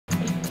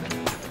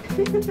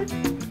Okay,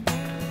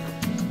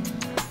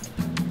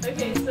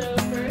 so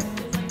first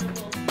is like a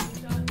little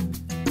shot.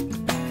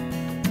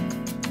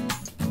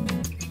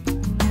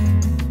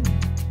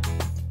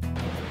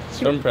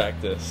 Swim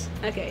practice.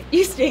 Okay,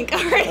 you stink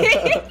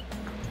already.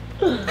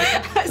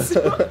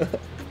 So,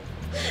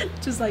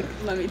 just like,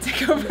 let me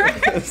take over.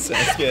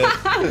 Sounds good.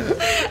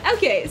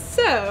 Okay,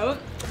 so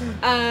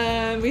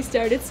we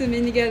started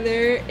swimming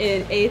together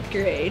in 8th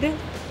grade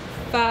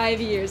 5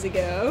 years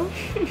ago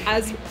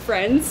as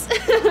friends.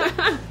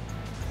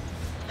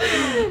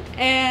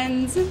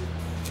 And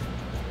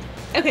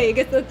okay, I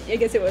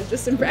guess it was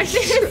just some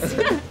practice.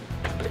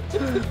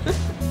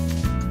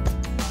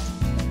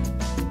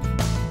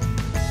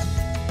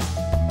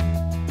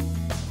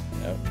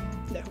 No.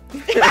 No.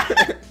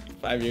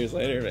 5 years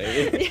later,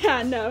 maybe.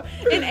 Yeah, no.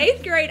 In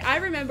 8th grade, I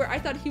remember I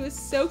thought he was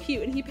so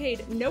cute and he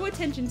paid no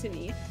attention to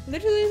me.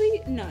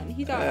 Literally none.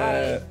 He thought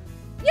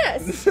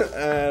yes.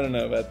 I don't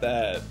know about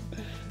that.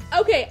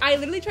 Okay, I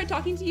literally tried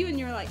talking to you and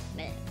you were like,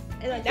 nah.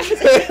 And like, that was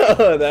it.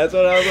 Oh, that's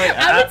what I was like.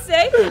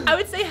 I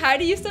would say hi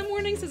to you some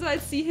mornings as I'd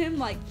see him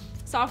like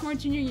sophomore,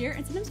 junior year,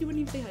 and sometimes you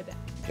wouldn't even say hi back.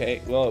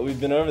 Okay, well, we've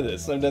been over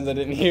this. Sometimes I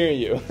didn't hear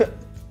you.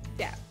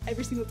 Yeah,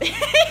 every single day.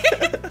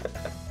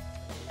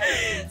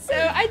 So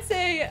I'd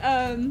say,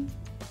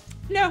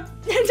 no,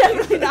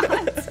 definitely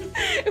not.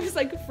 It was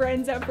like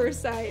friends at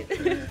first sight.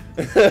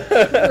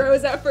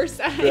 Bros at first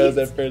sight. Bros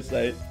at first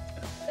sight.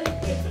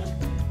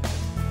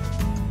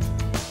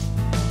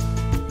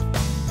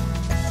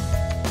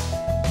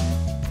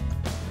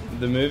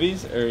 The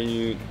movies, or are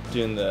you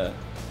doing the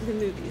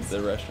movies?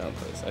 The restaurant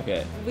place.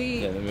 Okay.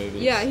 Yeah, the movies.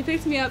 Yeah, he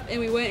picked me up and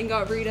we went and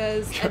got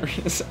Rita's.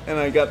 And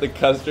I got the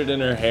custard in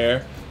her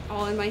hair.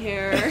 All in my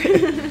hair.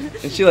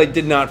 And she like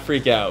did not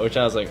freak out, which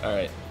I was like, all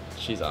right,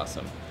 she's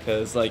awesome.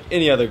 Because like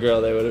any other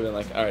girl, they would have been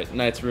like, all right,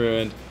 night's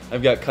ruined.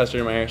 I've got custard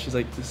in my hair. She's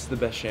like, this is the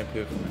best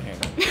shampoo for my hair.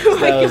 Oh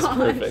my That was gosh.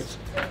 perfect.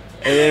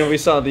 And then we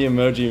saw the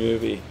Emoji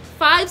Movie.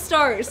 5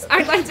 stars,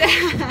 I'd like to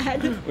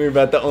add. We were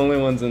about the only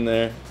ones in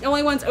there. The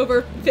only ones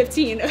over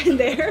 15 in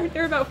there.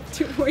 They're about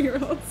 2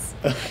 4-year-olds.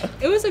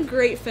 It was a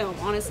great film,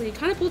 honestly. It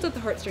kind of pulled at the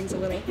heartstrings a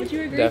little. Would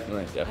you agree?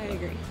 Definitely. I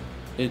agree.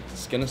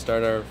 It's gonna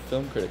start our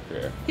film critic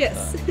career.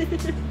 Yes.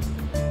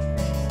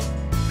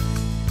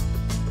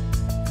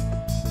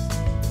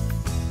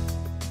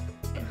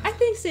 I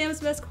think Sam's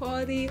best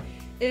quality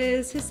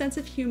is his sense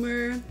of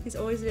humor. He's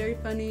always very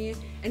funny,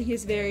 and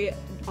he's very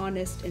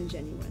honest and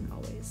genuine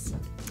always,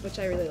 which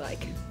I really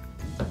like.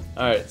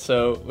 Alright,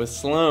 so with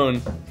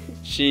Sloan,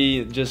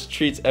 she just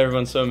treats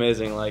everyone so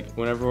amazing. Like,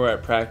 whenever we're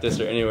at practice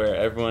or anywhere,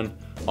 everyone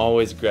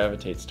always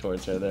gravitates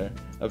towards her. They're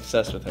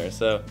obsessed with her.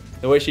 So,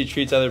 the way she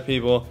treats other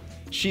people,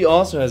 she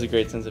also has a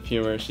great sense of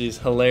humor. She's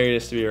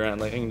hilarious to be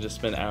around. Like, I can just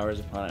spend hours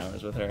upon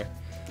hours with her.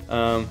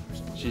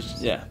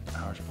 Yeah,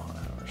 hours upon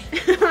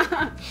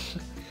hours.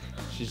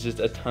 She's just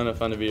a ton of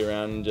fun to be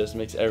around and just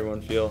makes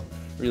everyone feel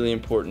really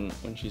important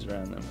when she's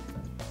around them.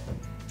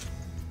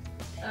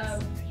 Do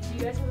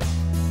you guys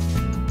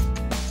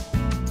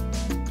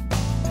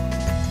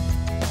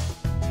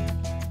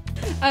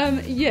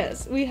have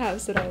Yes, we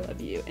have said I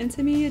love you. And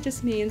to me, it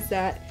just means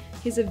that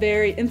he's a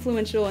very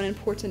influential and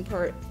important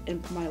part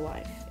in my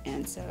life.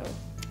 And so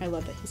I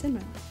love that he's in my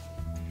life.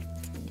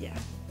 Yeah.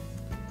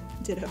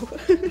 Ditto.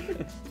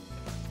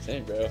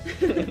 Same, bro.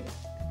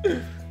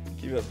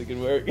 Keep up the good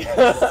work.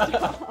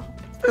 Stop.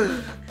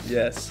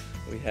 Yes,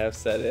 we have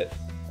said it.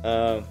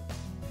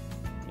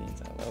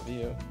 Means I love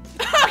you.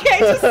 Okay,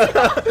 just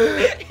stop.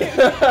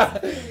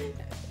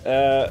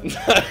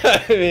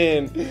 I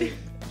mean,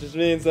 just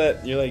means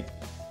that you're like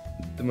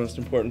the most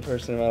important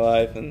person in my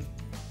life, and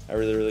I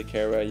really, really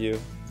care about you.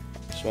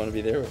 Just want to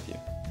be there with you.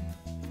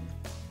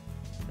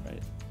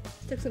 Right.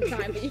 Took some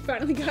time, but you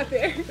finally got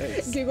there.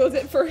 Thanks. Googled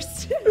it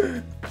first.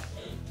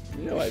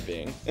 You know I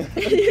Bing.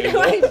 You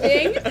know I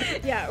Bing?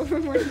 Yeah,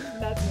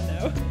 that's a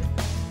no.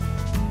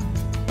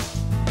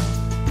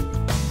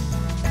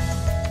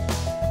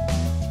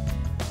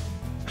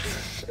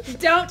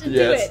 Don't do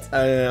Yes, it.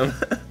 I am.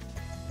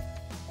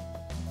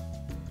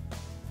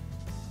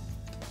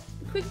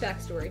 Quick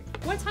backstory.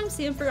 One time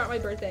Sam forgot my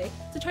birthday,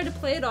 so tried to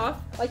play it off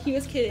like he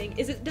was kidding.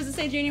 Does it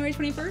say January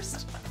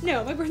 21st?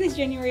 No, my birthday's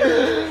January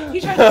 8th.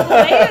 He tried to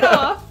play it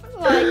off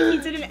like he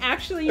didn't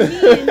actually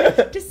mean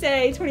to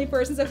say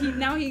 21st, and so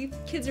now he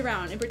kids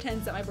around and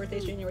pretends that my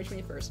birthday's January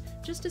 21st,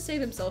 just to save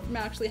himself from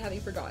actually having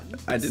forgotten.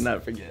 I did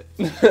not forget.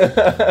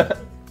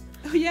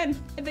 Oh yeah,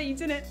 I bet you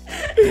didn't.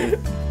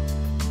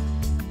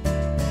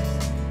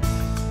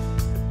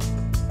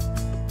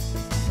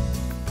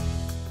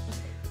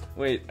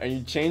 Wait, are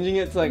you changing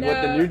it to like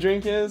what the No. new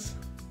drink is?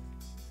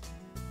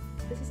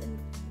 This is in...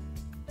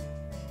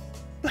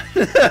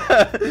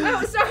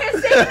 Oh, sorry,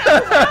 I'm saying it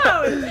out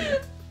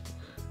loud.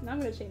 Now I'm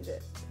gonna change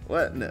it.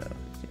 What? No.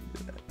 He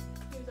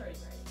was already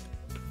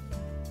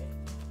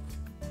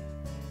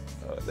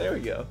Oh, there we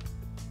go.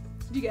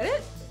 Did you get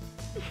it?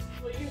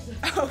 What year is it?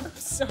 Oh,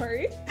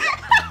 sorry.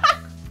 I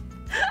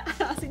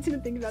honestly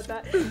didn't think about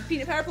that.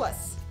 Peanut Powder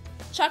Plus.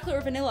 Chocolate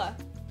or vanilla?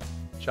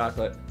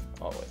 Chocolate,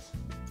 always.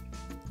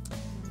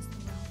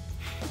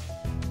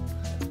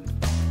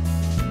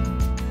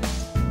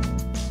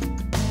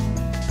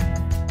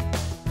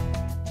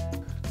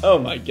 Oh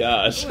my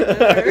gosh.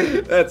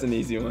 Whatever. That's an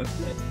easy one.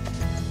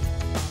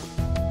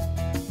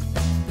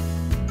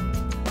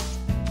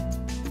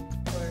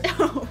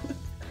 Oh,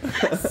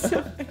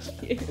 so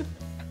cute.